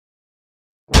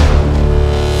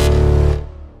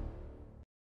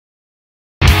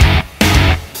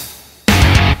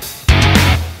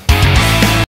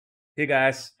Hey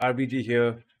guys, RBG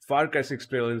here. Farcry 6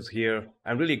 trailer is here.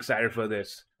 I'm really excited for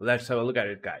this. Let's have a look at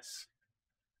it, guys.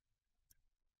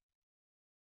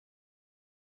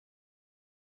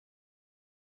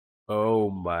 Oh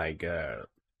my god.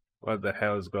 What the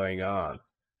hell is going on?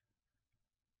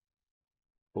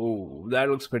 Oh, that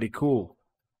looks pretty cool.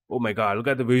 Oh my god, look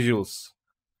at the visuals.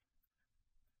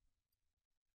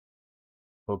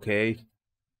 Okay,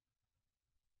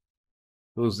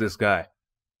 who's this guy?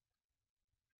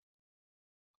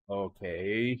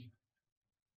 Okay,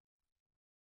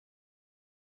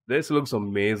 this looks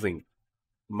amazing.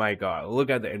 My god, look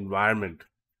at the environment.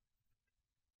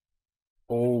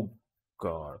 Oh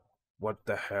god, what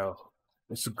the hell?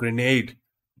 It's a grenade.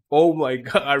 Oh my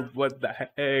god, what the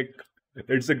heck?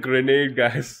 It's a grenade,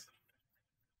 guys.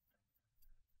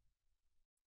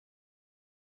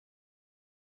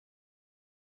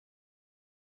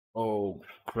 Oh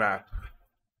crap.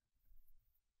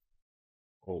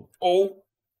 Oh,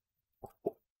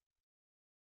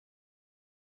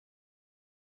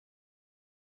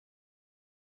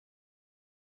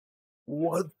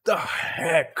 what the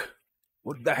heck?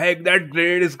 What the heck? That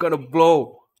grenade is gonna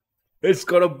blow. It's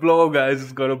gonna blow, guys.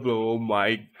 It's gonna blow. Oh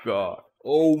my god.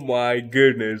 Oh my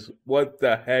goodness. What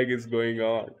the heck is going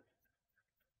on?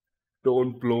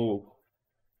 Don't blow.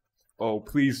 Oh,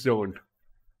 please don't.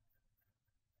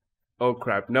 Oh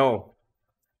crap. No.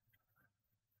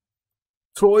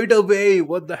 Throw it away.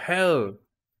 What the hell?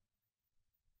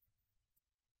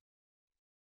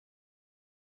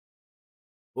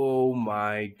 Oh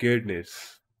my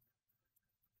goodness.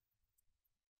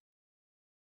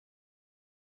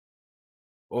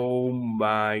 Oh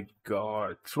my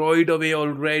god. Throw it away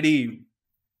already.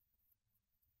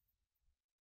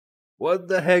 What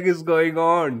the heck is going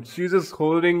on? She's just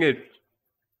holding it.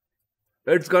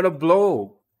 It's gonna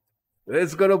blow.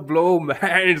 It's gonna blow,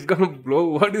 man. It's gonna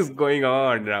blow. What is going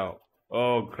on now?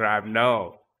 Oh crap,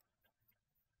 no.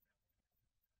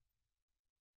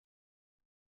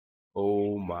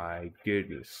 Oh my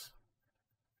goodness.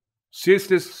 She's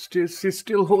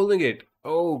still holding it.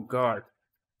 Oh god.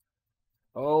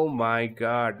 Oh my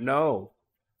god, no.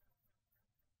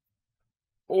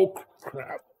 Oh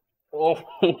crap. Oh,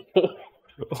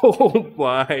 oh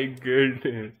my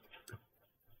goodness.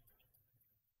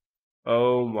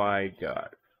 Oh my god.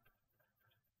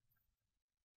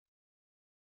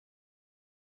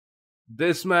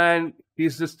 This man,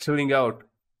 he's just chilling out.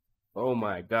 Oh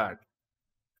my god.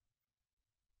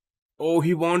 Oh,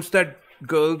 he wants that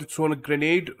girl to throw a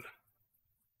grenade.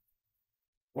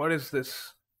 What is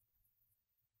this?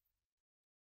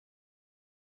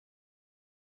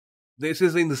 This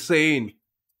is insane.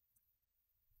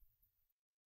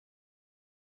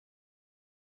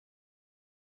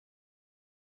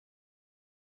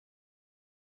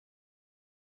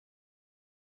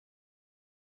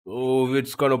 Oh,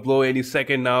 it's gonna blow any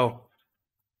second now.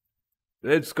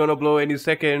 It's gonna blow any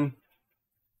second.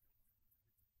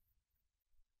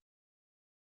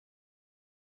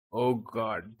 Oh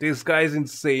god, this guy's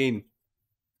insane.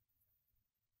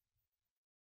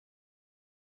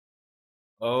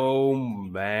 Oh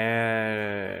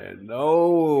man,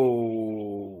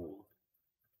 no.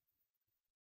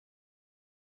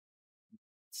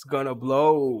 It's gonna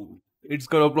blow. It's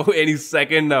gonna blow any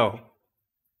second now.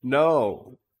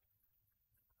 No.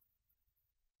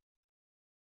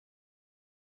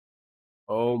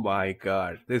 Oh my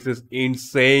god, this is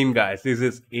insane, guys. This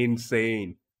is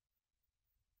insane.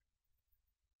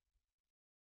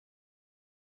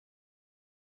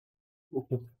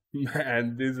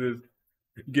 Man, this is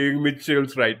giving me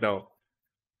chills right now.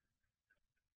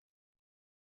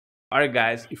 Alright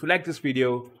guys, if you like this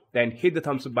video, then hit the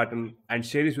thumbs up button and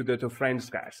share this with your friends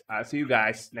guys. I'll see you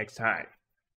guys next time.